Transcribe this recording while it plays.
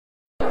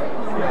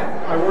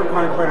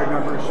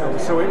number of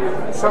shows.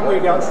 So somewhere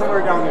down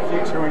the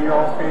future when you're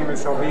all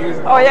famous, I'll be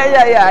using. Oh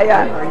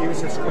yeah. I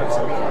use this clip.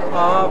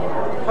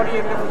 How do you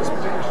end up with this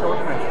particular show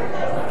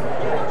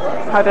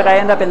tonight? How did I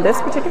end up in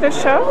this particular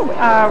show?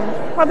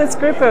 Well, this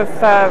group of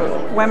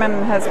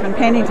women has been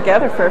painting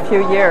together for a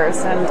few years,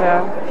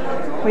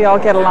 and we all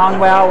get along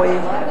well.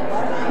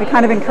 We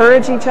kind of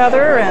encourage each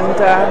other,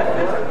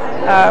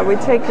 and we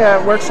take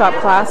a workshop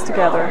class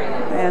together,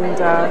 and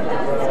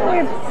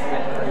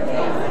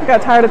we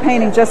got tired of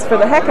painting just for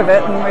the heck of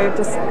it, and we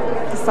just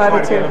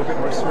decided to a little bit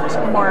more serious.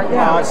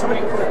 Yeah.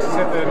 Somebody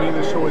said the name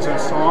of the show is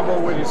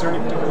Ensemble. Is there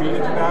any particular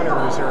meaning to that,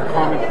 or is there a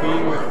common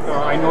theme with?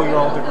 I know you're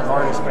all different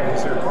artists, but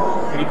is there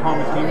any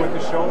common theme with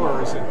the show,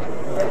 or is it?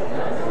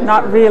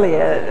 Not really.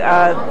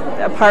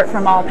 Apart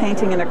from all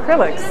painting in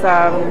acrylics,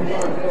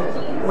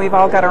 we've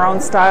all got our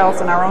own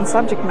styles and our own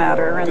subject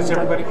matter. And does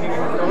everybody paint in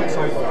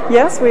acrylics?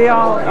 Yes, we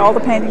all the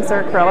paintings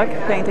are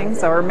acrylic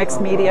paintings or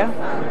mixed media.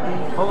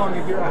 How long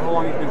have you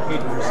been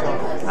painting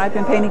yourself? I've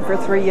been painting for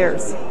 3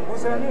 years.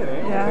 Was that it?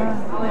 Eh?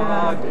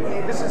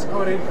 Yeah. This is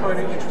quite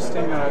an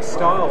interesting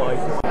style.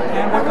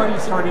 And what got you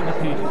started to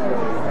painting?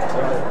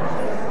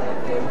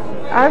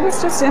 I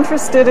was just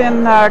interested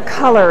in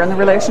color and the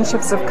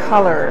relationships of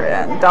color,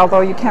 and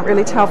although you can't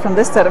really tell from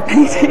this set of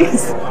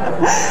paintings,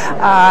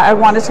 I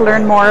wanted to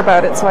learn more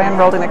about it, so I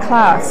enrolled in a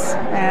class.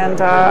 And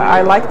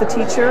I liked the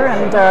teacher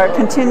and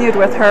continued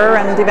with her,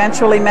 and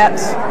eventually met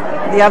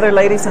the other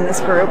ladies in this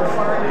group,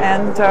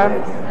 and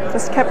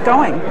just kept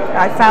going.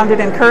 I found it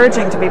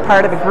encouraging to be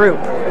part of a group.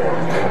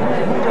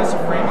 Who does the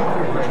framing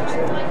for your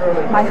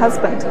pictures? My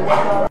husband. Can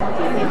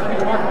you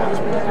talk about this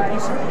particular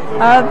piece?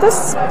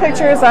 This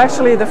picture is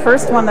actually the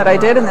first one that I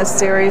did in this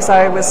series.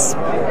 I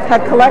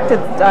had collected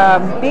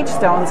beach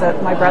stones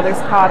at my brother's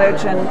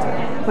cottage and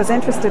was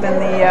interested in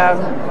the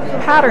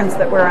patterns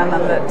that were on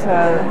them that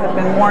had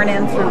been worn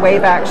in through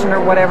wave action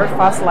or whatever,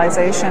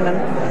 fossilization,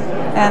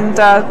 and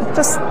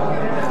just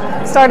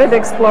started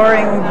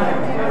exploring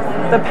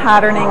the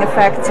patterning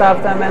effects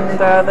of them and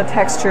the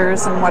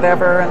textures and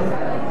whatever. And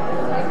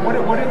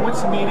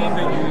what's the medium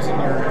that you use in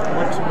your?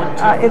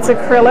 It's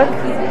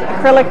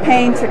acrylic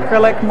paint,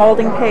 acrylic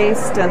molding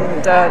paste,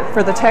 and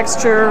for the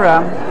texture,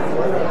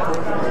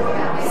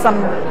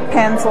 some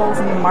pencils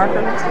and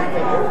markers.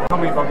 Tell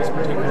me about this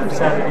particular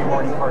Saturday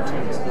morning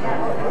cartoons. Do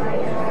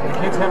the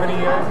kids have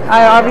any?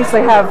 I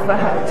obviously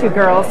have 2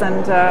 girls,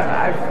 and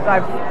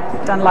I've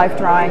done life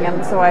drawing,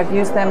 and so I've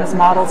used them as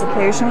models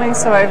occasionally.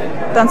 So I've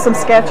done some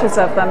sketches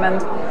of them,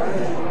 and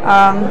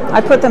I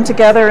put them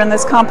together in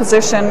this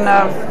composition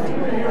of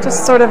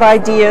just sort of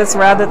ideas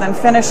rather than a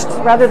finished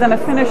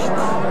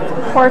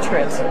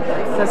portrait.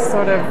 Just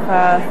sort of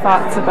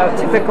thoughts about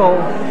typical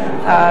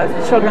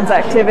children's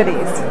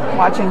activities,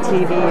 watching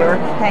TV or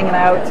hanging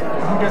out.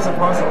 Who does the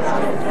puzzles?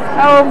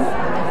 Oh,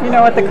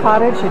 at the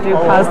cottage you do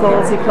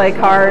puzzles, you play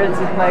cards,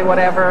 you play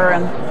whatever.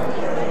 And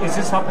is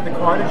this up at the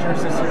cottage, or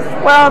is this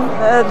here? Well,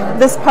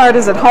 this part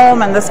is at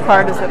home and this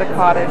part is at a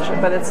cottage,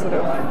 but it's sort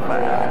of,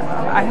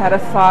 I had a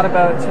thought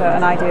about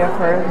an idea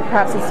for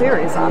perhaps a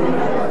series on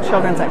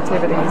children's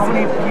activities. How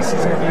many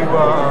pieces have you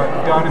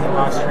done in the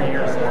last 3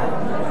 years?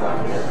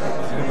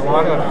 A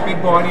lot of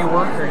big body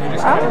work, or you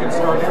just kind of get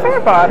started?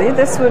 Fair body.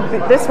 This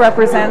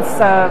represents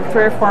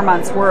 3 or 4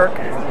 months' work.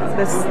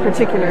 This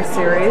particular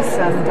series,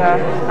 and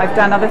I've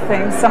done other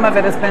things. Some of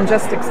it has been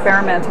just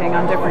experimenting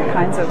on different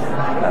kinds of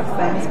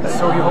things. But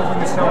so you're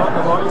hoping to sell out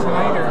a lot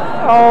tonight, or?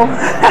 Oh,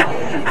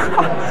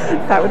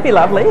 that would be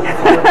lovely.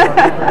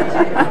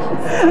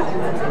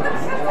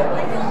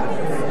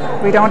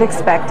 We don't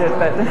expect it,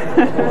 but. Okay,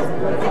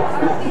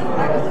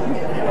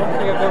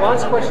 the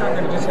last question I'm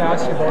going to just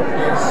ask you about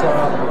is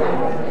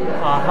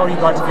how you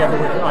got together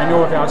with, I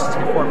know I've asked this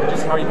before, but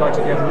just how you got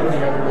together with the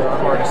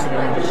other artists that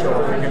are in the show.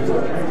 If you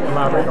can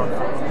elaborate on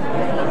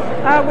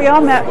that. We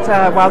all met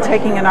while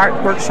taking an art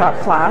workshop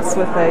class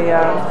with a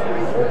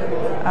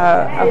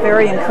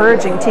very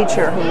encouraging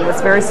teacher who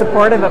was very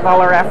supportive of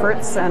all our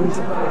efforts and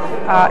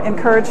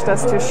encouraged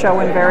us to show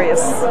in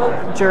various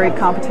jury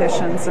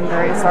competitions and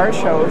various art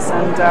shows.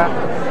 And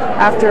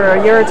after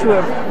a year or 2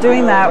 of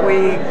doing that,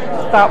 we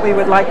thought we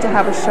would like to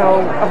have a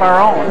show of our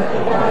own.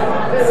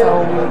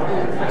 So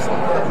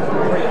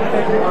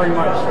thank you very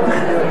much.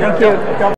 Thank you.